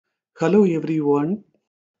Hello everyone.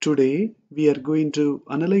 Today we are going to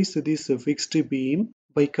analyze this fixed beam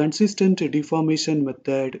by consistent deformation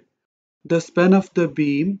method. The span of the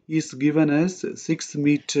beam is given as 6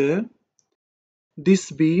 meter. This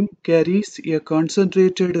beam carries a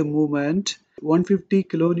concentrated moment 150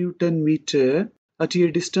 kilonewton meter at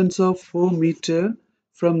a distance of 4 meter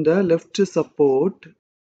from the left support.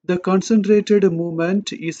 The concentrated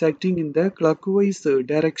moment is acting in the clockwise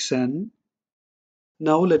direction.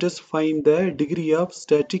 Now let us find the degree of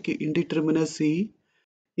static indeterminacy.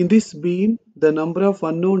 In this beam, the number of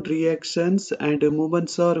unknown reactions and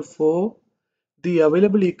moments are 4. The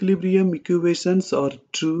available equilibrium equations are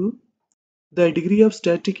true. The degree of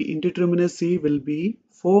static indeterminacy will be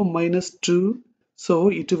 4 minus 2, so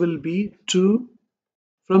it will be 2.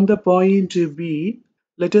 From the point B,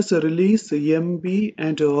 let us release MB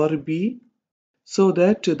and RB so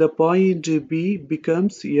that the point B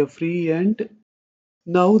becomes a free end.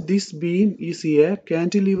 Now this beam is a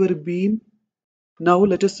cantilever beam. Now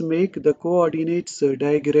let us make the coordinates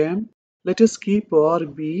diagram. Let us keep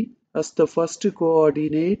RB as the first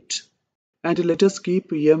coordinate and let us keep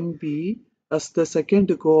MB as the second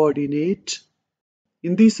coordinate.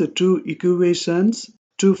 In these two equations,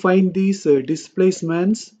 to find these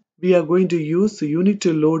displacements, we are going to use unit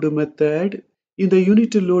load method. In the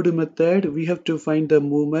unit load method, we have to find the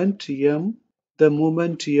moment M, the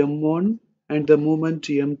moment M1 and the moment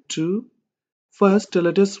M2. First,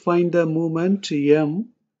 let us find the moment M.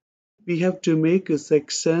 We have to make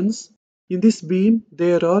sections. In this beam,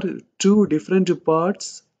 there are two different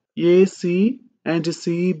parts, AC and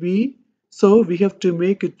CB. So we have to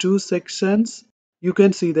make two sections. You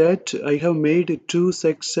can see that I have made two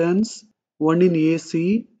sections, one in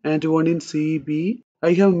AC and one in CB.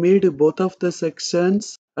 I have made both of the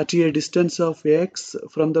sections at a distance of X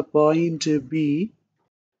from the point B.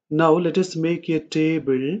 Now let us make a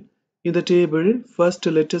table. In the table, first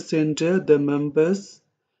let us enter the members.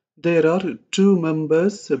 There are two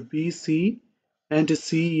members BC and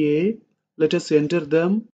CA. Let us enter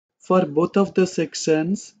them. For both of the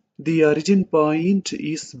sections, the origin point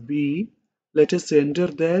is B. Let us enter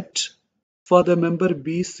that. For the member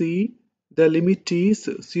BC, the limit is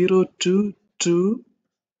 0 to 2.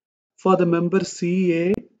 For the member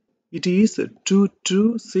CA, it is 2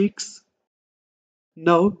 to 6.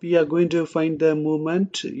 Now we are going to find the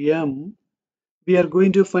moment M. We are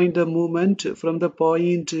going to find the moment from the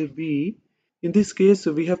point B. In this case,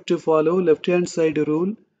 we have to follow left-hand side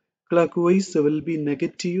rule. Clockwise will be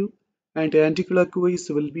negative and anti-clockwise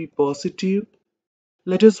will be positive.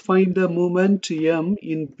 Let us find the moment M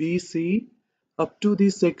in BC. Up to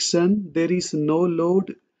this section, there is no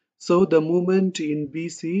load, so the moment in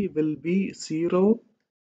BC will be 0.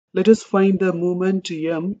 Let us find the moment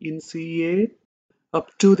M in CA.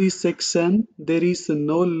 Up to this section, there is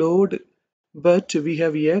no load, but we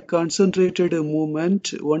have a concentrated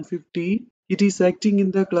moment 150. It is acting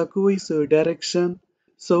in the clockwise direction,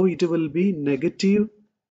 so it will be negative.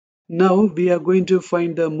 Now we are going to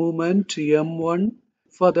find the moment M1.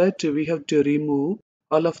 For that, we have to remove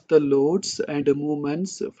all of the loads and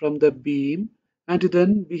moments from the beam, and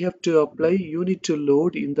then we have to apply unit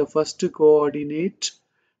load in the first coordinate.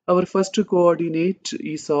 Our first coordinate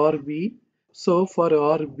is RB. So for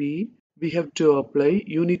RB, we have to apply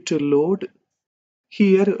unit load.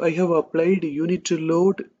 Here I have applied unit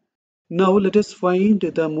load. Now let us find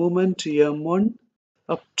the moment M1.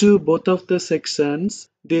 Up to both of the sections,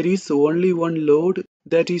 there is only one load,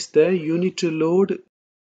 that is the unit load.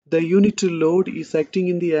 The unit load is acting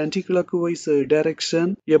in the anti-clockwise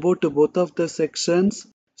direction about both of the sections,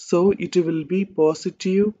 so it will be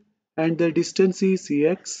positive and the distance is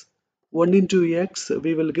x. 1 into x,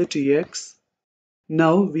 we will get x.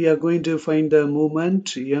 Now we are going to find the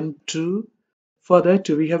moment M2. For that,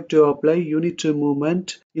 we have to apply unit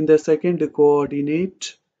moment in the second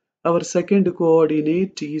coordinate. Our second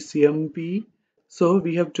coordinate is MB, so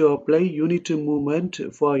we have to apply unit moment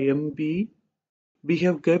for MB. We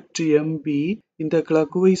have kept MB in the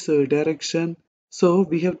clockwise direction, so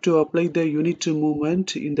we have to apply the unit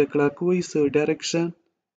moment in the clockwise direction.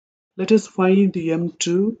 Let us find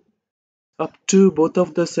M2. Up to both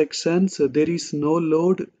of the sections, there is no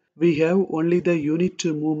load. We have only the unit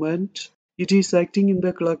movement. It is acting in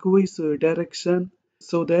the clockwise direction,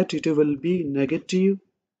 so that it will be negative.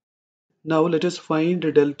 Now let us find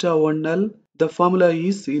delta 1L. The formula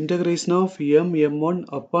is integration of m1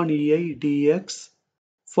 upon ei dx.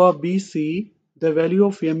 For BC, the value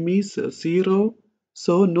of m is 0,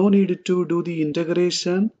 so no need to do the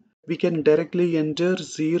integration. We can directly enter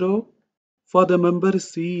 0. For the member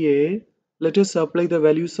CA, let us apply the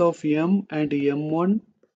values of m and m1.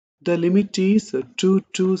 The limit is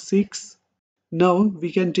 226. Now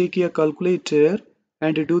we can take a calculator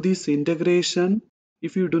and do this integration.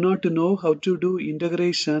 If you do not know how to do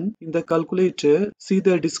integration in the calculator, see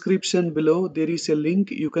the description below. There is a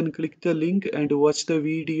link. You can click the link and watch the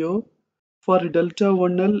video. For delta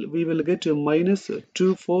 1L, we will get minus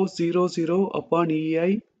 2400 upon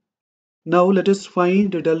EI. Now let us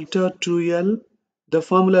find delta 2L. The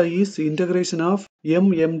formula is integration of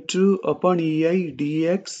m2 upon EI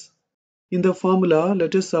dx. In the formula,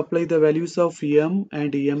 let us apply the values of m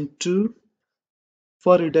and m2.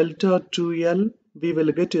 For delta 2L, we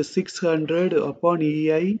will get 600 upon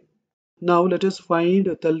EI. Now let us find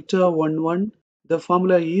delta 11. The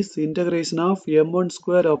formula is integration of m1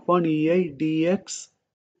 square upon EI dx.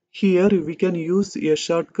 Here we can use a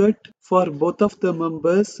shortcut. For both of the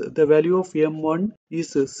members, the value of m1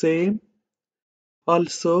 is same.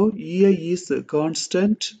 Also, EI is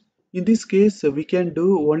constant. In this case, we can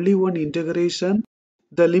do only one integration.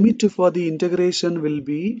 The limit for the integration will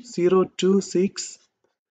be 0 to 6.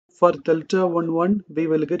 For delta 11, we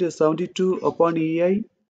will get 72 upon EI.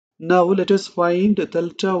 Now let us find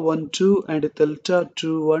delta 12 and delta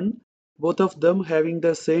 21, both of them having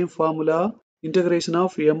the same formula, integration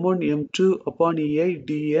of m1 m2 upon EI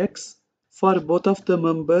dx. For both of the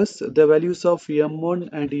members, the values of m1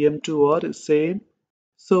 and m2 are same.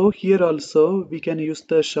 So here also we can use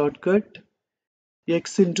the shortcut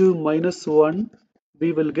x into minus 1,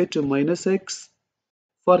 we will get minus x.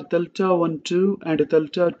 For delta 12 and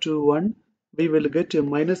delta 21, we will get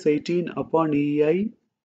minus 18 upon EI.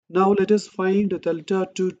 Now let us find delta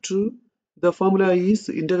 22. The formula is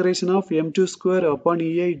integration of m2 square upon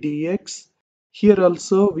EI dx. Here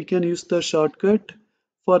also we can use the shortcut.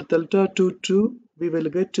 For delta 22, we will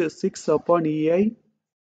get 6 upon EI.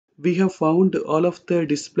 We have found all of the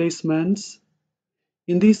displacements.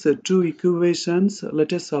 In these two equations,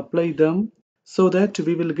 let us apply them so that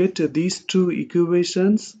we will get these two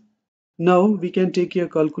equations. Now we can take a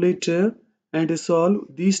calculator and solve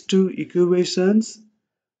these two equations.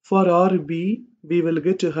 For RB, we will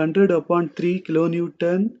get 100 upon 3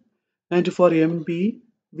 kilonewton, and for MB,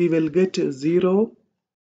 we will get 0.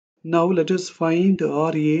 Now let us find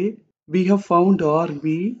RA. We have found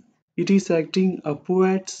RB. It is acting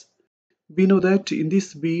upwards. We know that in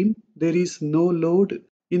this beam there is no load.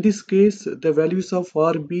 In this case, the values of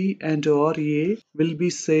RB and RA will be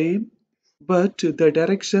same, but the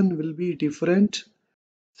direction will be different.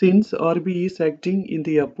 Since RB is acting in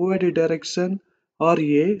the upward direction,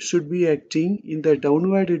 RA should be acting in the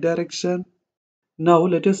downward direction. Now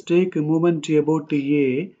let us take a moment about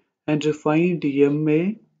A and find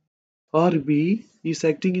MA. RB is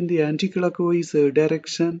acting in the anticlockwise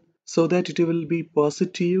direction, so that it will be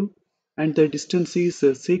positive, and the distance is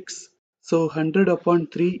 6. So 100 upon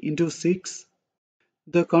 3 into 6.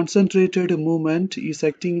 The concentrated movement is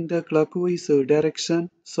acting in the clockwise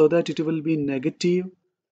direction, so that it will be negative.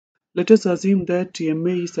 Let us assume that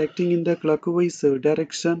MA is acting in the clockwise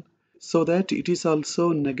direction, so that it is also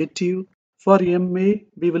negative. For MA,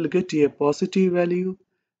 we will get a positive value.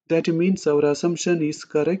 That means our assumption is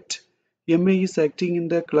correct. MA is acting in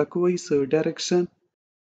the clockwise direction.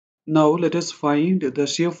 Now let us find the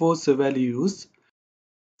shear force values.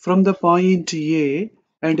 From the point A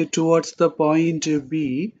and towards the point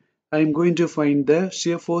B, I am going to find the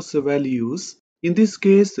shear force values. In this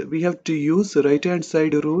case, we have to use right hand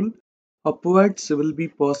side rule. Upwards will be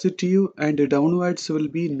positive and downwards will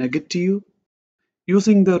be negative.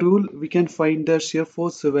 Using the rule, we can find the shear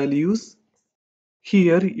force values.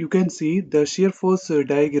 Here you can see the shear force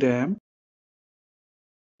diagram.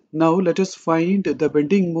 Now let us find the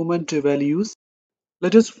bending moment values.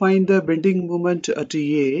 Let us find the bending moment at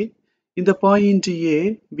A. In the point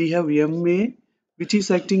A, we have MA, which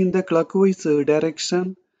is acting in the clockwise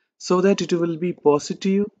direction, so that it will be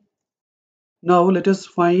positive. Now let us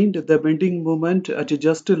find the bending moment at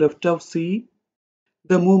just left of C.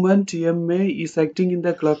 The moment MA is acting in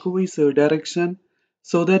the clockwise direction,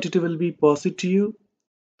 so that it will be positive.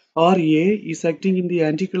 RA is acting in the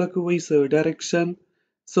anticlockwise direction,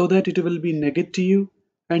 so that it will be negative,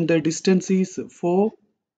 and the distance is 4.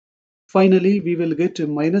 Finally, we will get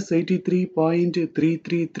minus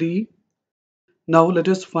 83.333. Now let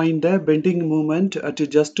us find the bending moment at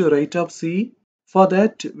just right of C. For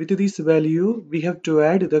that, with this value, we have to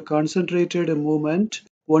add the concentrated moment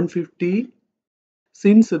 150.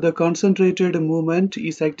 Since the concentrated movement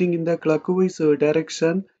is acting in the clockwise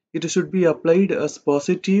direction, it should be applied as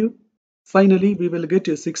positive. Finally, we will get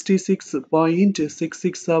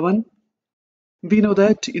 66.667. We know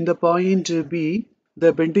that in the point B,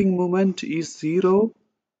 the bending moment is 0.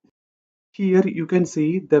 Here you can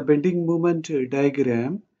see the bending moment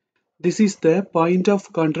diagram. This is the point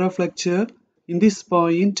of contraflexure. In this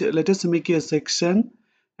point, let us make a section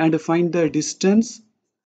and find the distance.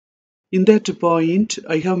 In that point,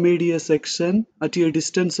 I have made a section at a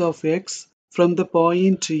distance of x from the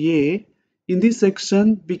point A. In this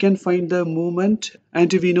section, we can find the moment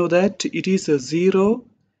and we know that it is 0.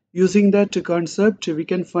 Using that concept, we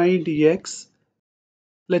can find x.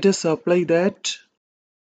 Let us apply that.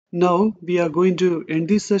 Now we are going to end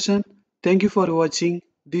this session. Thank you for watching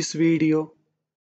this video.